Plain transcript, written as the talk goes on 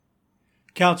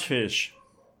Couchfish,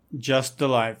 just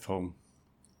delightful.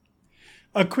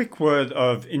 A quick word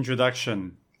of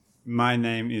introduction. My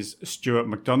name is Stuart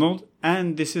MacDonald,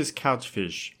 and this is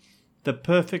Couchfish, the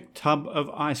perfect tub of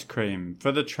ice cream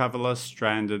for the traveller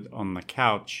stranded on the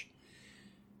couch.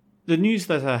 The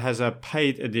newsletter has a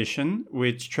paid edition,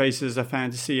 which traces a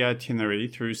fantasy itinerary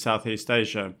through Southeast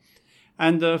Asia,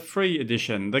 and a free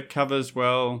edition that covers,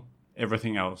 well,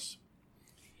 everything else.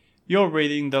 You're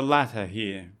reading the latter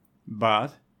here,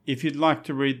 but if you'd like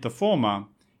to read the former,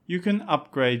 you can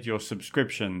upgrade your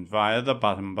subscription via the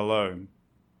button below.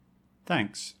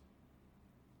 Thanks.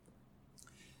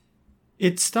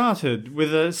 It started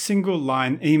with a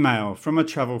single-line email from a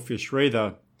Travelfish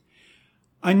reader.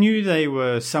 I knew they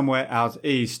were somewhere out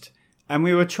east, and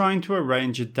we were trying to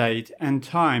arrange a date and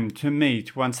time to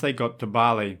meet once they got to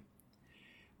Bali.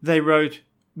 They wrote,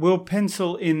 "We'll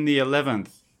pencil in the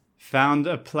 11th. Found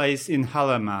a place in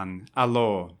Halaman,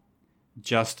 Alor.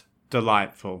 Just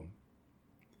delightful."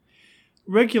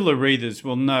 Regular readers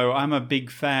will know I'm a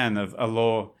big fan of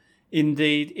Alor.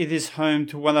 Indeed, it is home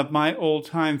to one of my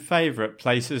all-time favourite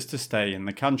places to stay in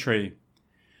the country.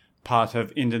 Part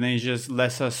of Indonesia's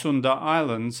Lesser Sunda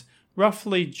Islands,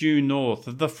 roughly due north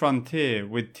of the frontier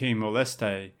with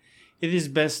Timor-Leste, it is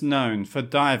best known for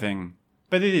diving,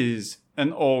 but it is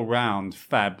an all-round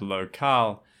fab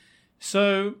locale.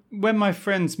 So, when my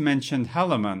friends mentioned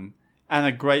Halaman and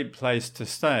a great place to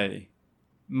stay,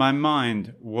 my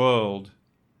mind whirled.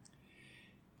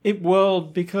 It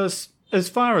whirled because, as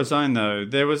far as I know,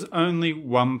 there was only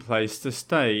one place to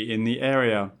stay in the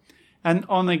area, an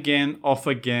on-again,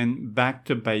 off-again,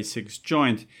 back-to-basics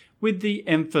joint, with the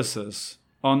emphasis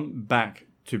on back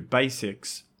to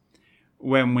basics.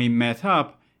 When we met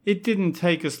up, it didn't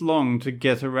take us long to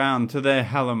get around to their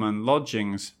Halaman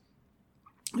lodgings,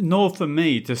 nor for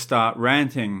me to start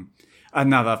ranting.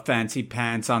 Another fancy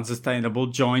pants unsustainable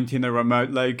joint in a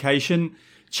remote location,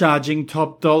 charging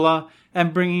top dollar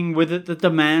and bringing with it the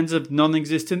demands of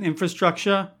non-existent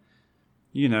infrastructure.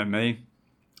 You know me.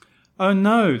 "Oh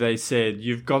no," they said,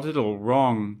 "you've got it all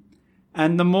wrong."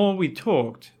 And the more we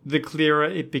talked, the clearer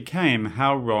it became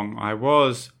how wrong I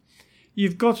was.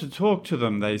 "You've got to talk to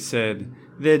them," they said.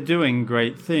 "They're doing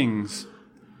great things."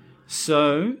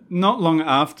 So, not long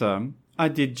after, I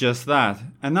did just that,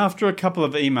 and after a couple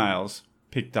of emails,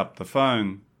 picked up the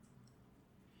phone.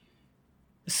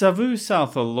 Savu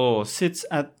South Alor sits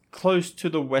at close to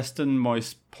the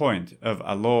westernmost point of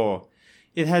Alor.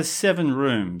 It has 7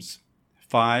 rooms,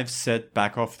 5 set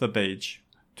back off the beach,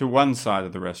 to one side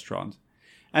of the restaurant,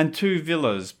 and 2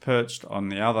 villas perched on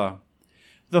the other.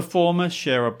 The former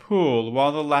share a pool,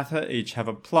 while the latter each have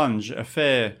a plunge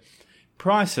affair.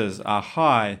 Prices are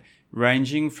high,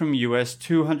 ranging from US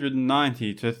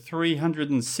 $290 to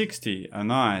 $360 a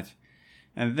night.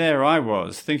 And there I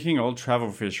was, thinking all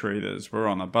Travelfish readers were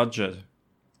on a budget.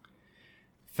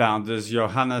 Founders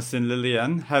Johannes and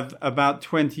Lilian have about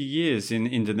 20 years in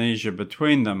Indonesia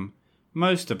between them,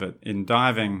 most of it in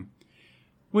diving.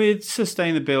 With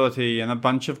sustainability and a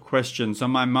bunch of questions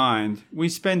on my mind, we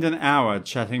spend an hour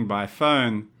chatting by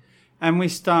phone, and we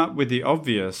start with the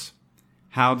obvious.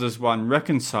 How does one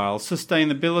reconcile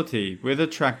sustainability with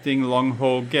attracting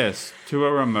long-haul guests to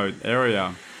a remote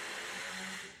area?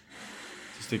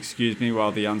 Just excuse me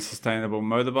while the unsustainable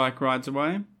motorbike rides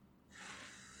away.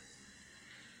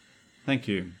 Thank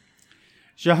you.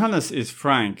 Johannes is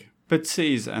frank, but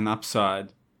sees an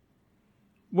upside.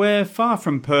 We're far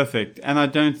from perfect, and I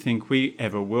don't think we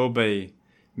ever will be.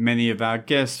 Many of our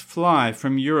guests fly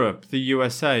from Europe, the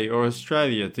USA, or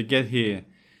Australia to get here.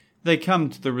 They come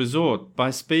to the resort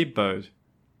by speedboat.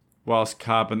 Whilst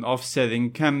carbon offsetting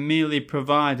can merely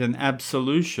provide an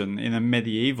absolution in a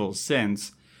medieval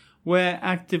sense, we're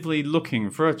actively looking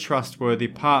for a trustworthy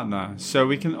partner so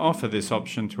we can offer this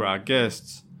option to our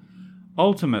guests.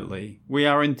 Ultimately, we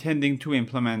are intending to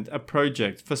implement a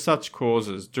project for such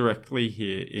causes directly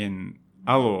here on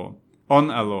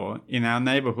Alor, in our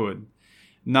neighbourhood.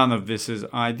 None of this is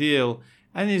ideal,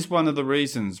 and is one of the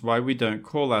reasons why we don't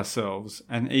call ourselves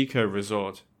an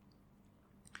eco-resort.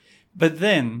 But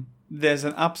then, there's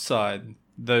an upside.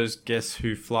 Those guests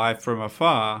who fly from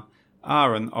afar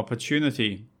are an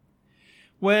opportunity.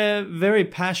 We're very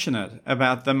passionate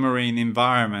about the marine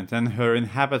environment and her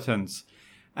inhabitants,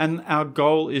 and our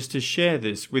goal is to share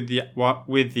this with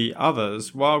the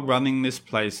others while running this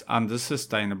place under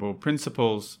sustainable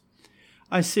principles.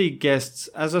 I see guests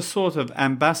as a sort of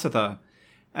ambassador,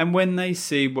 and when they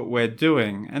see what we're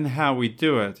doing and how we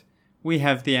do it, we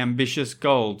have the ambitious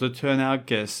goal to turn our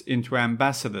guests into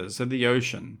ambassadors of the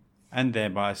ocean and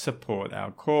thereby support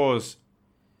our cause.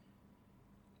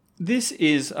 This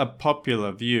is a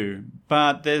popular view,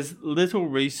 but there's little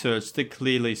research that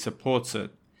clearly supports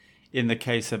it. In the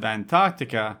case of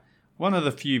Antarctica, one of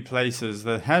the few places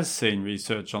that has seen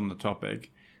research on the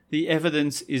topic, the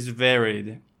evidence is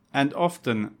varied and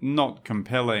often not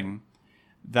compelling.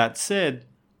 That said,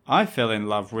 I fell in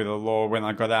love with a law when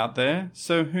I got out there,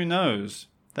 so who knows?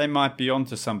 They might be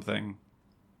onto something.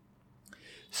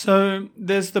 So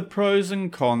there's the pros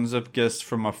and cons of guests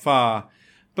from afar,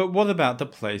 but what about the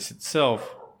place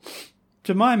itself?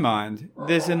 To my mind,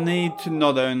 there's a need to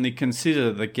not only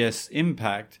consider the guest's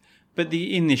impact, but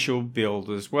the initial build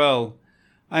as well.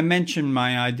 I mentioned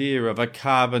my idea of a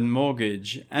carbon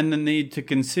mortgage and the need to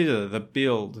consider the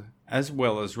build as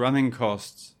well as running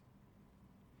costs.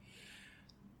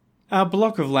 Our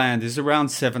block of land is around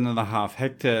 7.5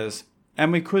 hectares,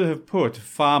 and we could have put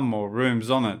far more rooms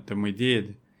on it than we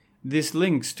did. This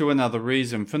links to another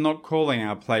reason for not calling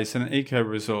our place an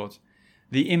eco-resort,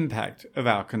 the impact of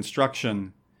our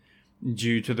construction.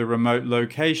 Due to the remote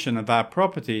location of our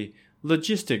property,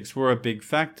 logistics were a big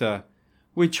factor.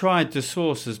 We tried to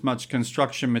source as much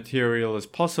construction material as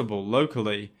possible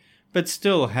locally, but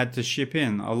still had to ship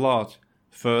in a lot,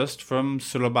 first from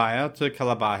Surabaya to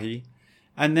Kalabahi,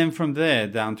 and then from there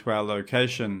down to our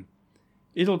location.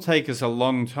 It'll take us a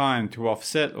long time to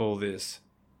offset all this,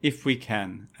 if we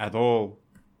can at all.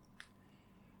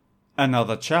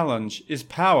 Another challenge is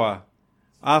power.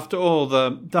 After all,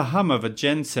 the hum of a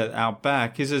genset out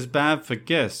back is as bad for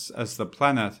guests as the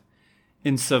planet.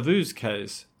 In Savu's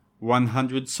case,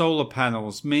 100 solar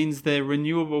panels means they're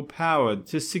renewable powered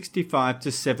to 65 to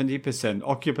 70%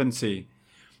 occupancy.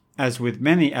 As with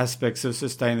many aspects of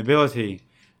sustainability,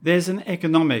 there's an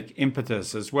economic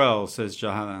impetus as well, says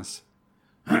Johannes.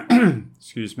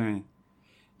 Excuse me.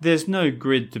 There's no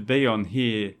grid to be on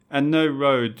here and no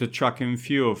road to truck in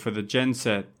fuel for the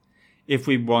genset. If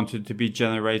we wanted to be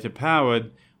generator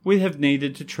powered, we'd have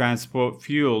needed to transport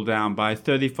fuel down by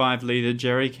 35-litre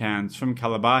jerry cans from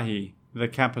Kalabahi, the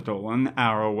capital, an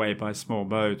hour away by small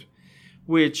boat,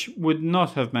 which would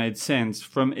not have made sense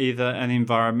from either an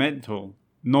environmental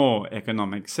nor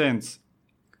economic sense.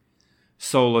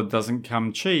 Solar doesn't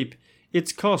come cheap.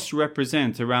 Its costs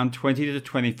represent around 20 to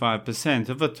 25%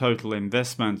 of the total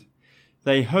investment.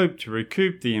 They hope to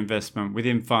recoup the investment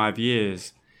within 5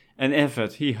 years, an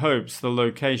effort he hopes the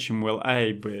location will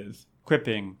aid with,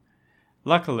 quipping,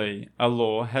 "Luckily,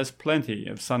 Alor has plenty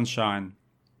of sunshine."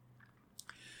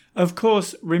 Of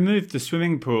course, remove the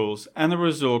swimming pools and the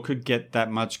resort could get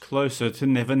that much closer to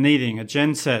never needing a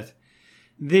genset.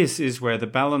 This is where the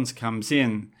balance comes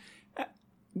in.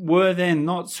 Were there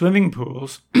not swimming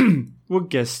pools, would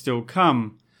guests still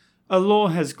come?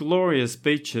 Alor has glorious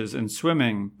beaches and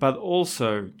swimming, but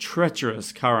also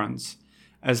treacherous currents.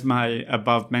 At my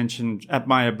above-mentioned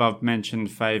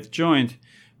fave joint,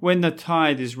 when the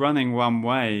tide is running one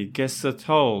way, guests are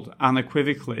told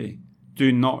unequivocally,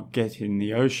 do not get in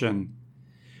the ocean.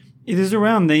 It is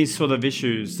around these sort of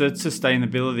issues that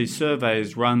sustainability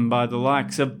surveys run by the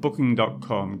likes of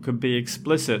Booking.com could be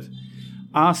explicit.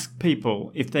 Ask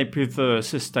people if they prefer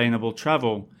sustainable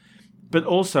travel, but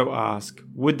also ask,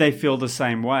 would they feel the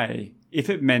same way if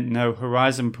it meant no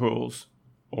horizon pools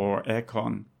or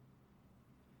aircon?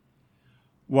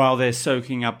 While they're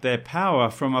soaking up their power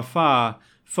from afar,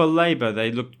 for labour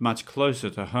they looked much closer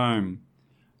to home.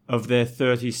 Of their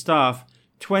 30 staff,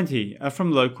 20 are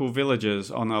from local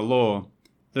villages on Alor.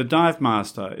 The dive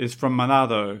master is from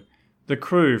Manado, the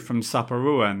crew from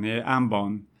Saparua near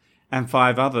Ambon, and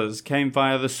 5 others came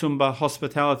via the Sumba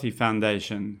Hospitality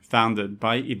Foundation, founded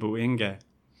by Ibu Inge,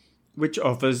 which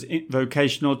offers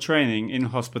vocational training in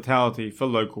hospitality for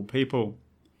local people.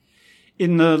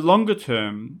 In the longer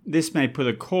term, this may put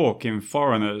a cork in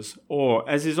foreigners, or,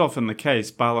 as is often the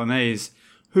case, Balinese,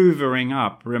 hoovering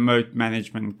up remote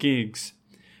management gigs.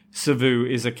 Savu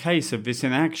is a case of this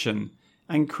in action,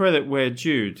 and credit where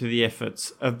due to the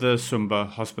efforts of the Sumba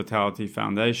Hospitality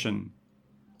Foundation.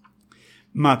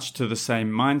 Much to the same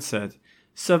mindset,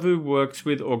 Savu works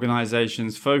with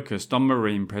organisations focused on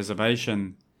marine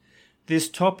preservation. This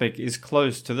topic is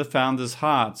close to the founders'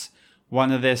 hearts.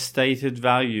 One of their stated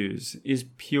values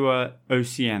is pure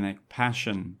oceanic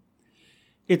passion.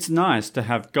 It's nice to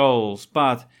have goals,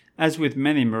 but, as with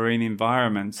many marine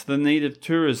environments, the need of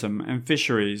tourism and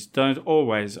fisheries don't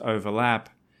always overlap.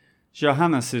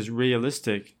 Johannes is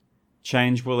realistic.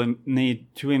 Change will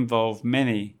need to involve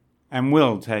many, and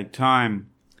will take time.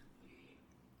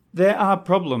 There are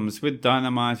problems with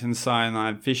dynamite and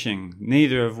cyanide fishing,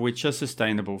 neither of which are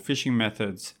sustainable fishing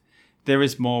methods. There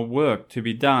is more work to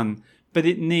be done, but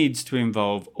it needs to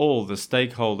involve all the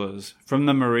stakeholders, from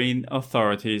the marine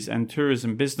authorities and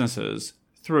tourism businesses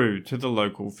through to the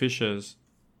local fishers.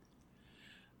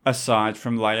 Aside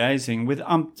from liaising with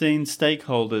umpteen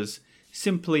stakeholders,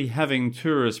 simply having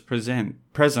tourists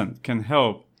present can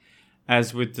help,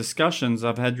 as with discussions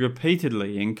I've had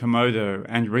repeatedly in Komodo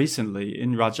and recently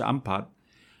in Raja Ampat.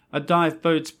 A dive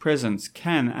boat's presence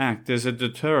can act as a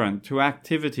deterrent to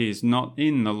activities not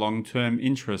in the long-term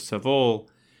interests of all.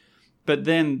 But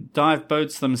then dive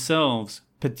boats themselves,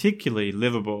 particularly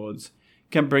liveaboards,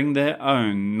 can bring their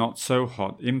own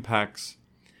not-so-hot impacts.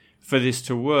 For this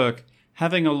to work,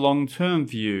 having a long-term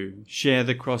view shared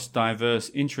across diverse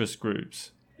interest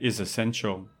groups is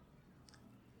essential.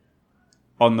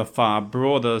 On the far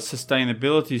broader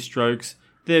sustainability strokes,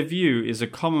 their view is a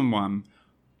common one,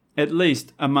 at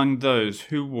least among those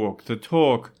who walk the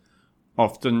talk.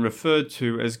 Often referred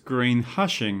to as green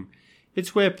hushing,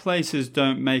 it's where places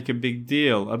don't make a big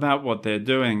deal about what they're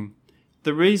doing.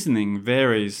 The reasoning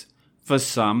varies. For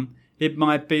some, it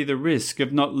might be the risk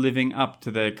of not living up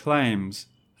to their claims.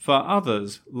 For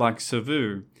others, like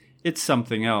Savu, it's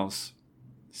something else,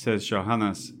 says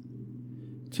Johannes.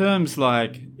 Terms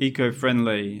like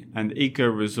eco-friendly and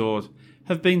eco-resort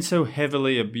have been so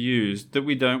heavily abused that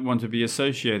we don't want to be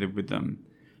associated with them.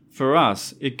 For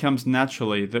us, it comes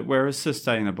naturally that we're as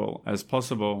sustainable as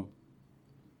possible.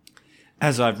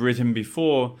 As I've written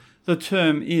before,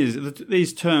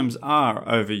 these terms are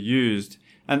overused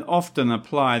and often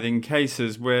applied in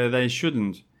cases where they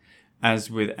shouldn't.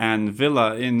 As with Anne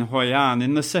Villa in Hoi An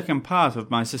in the second part of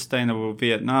my Sustainable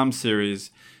Vietnam series,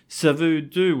 Savu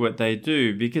do what they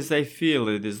do because they feel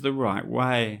it is the right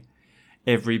way.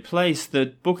 Every place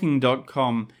that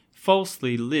Booking.com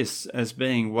falsely lists as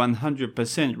being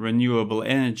 100% renewable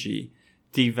energy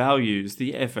devalues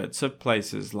the efforts of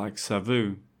places like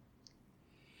Savu.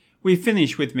 We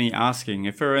finish with me asking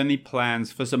if there are any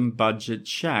plans for some budget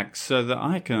shacks so that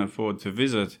I can afford to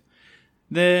visit.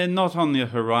 They're not on the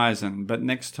horizon, but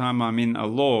next time I'm in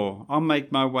Alor, I'll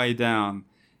make my way down,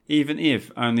 even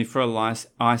if only for a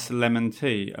iced lemon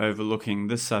tea overlooking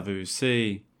the Savu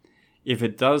Sea. If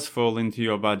it does fall into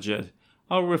your budget,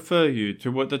 I'll refer you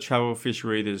to what the Travelfish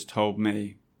readers told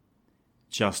me.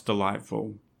 Just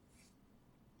delightful.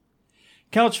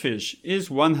 Couchfish is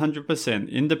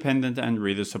 100% independent and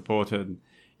reader-supported.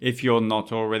 If you're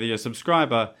not already a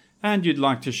subscriber and you'd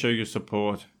like to show your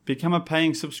support, become a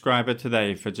paying subscriber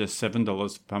today for just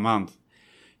 $7 per month.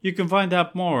 You can find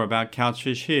out more about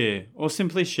Couchfish here, or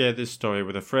simply share this story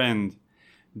with a friend.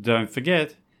 Don't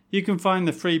forget, you can find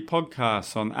the free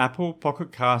podcasts on Apple,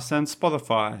 Pocket Casts and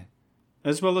Spotify,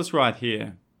 as well as right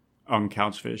here on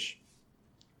Couchfish.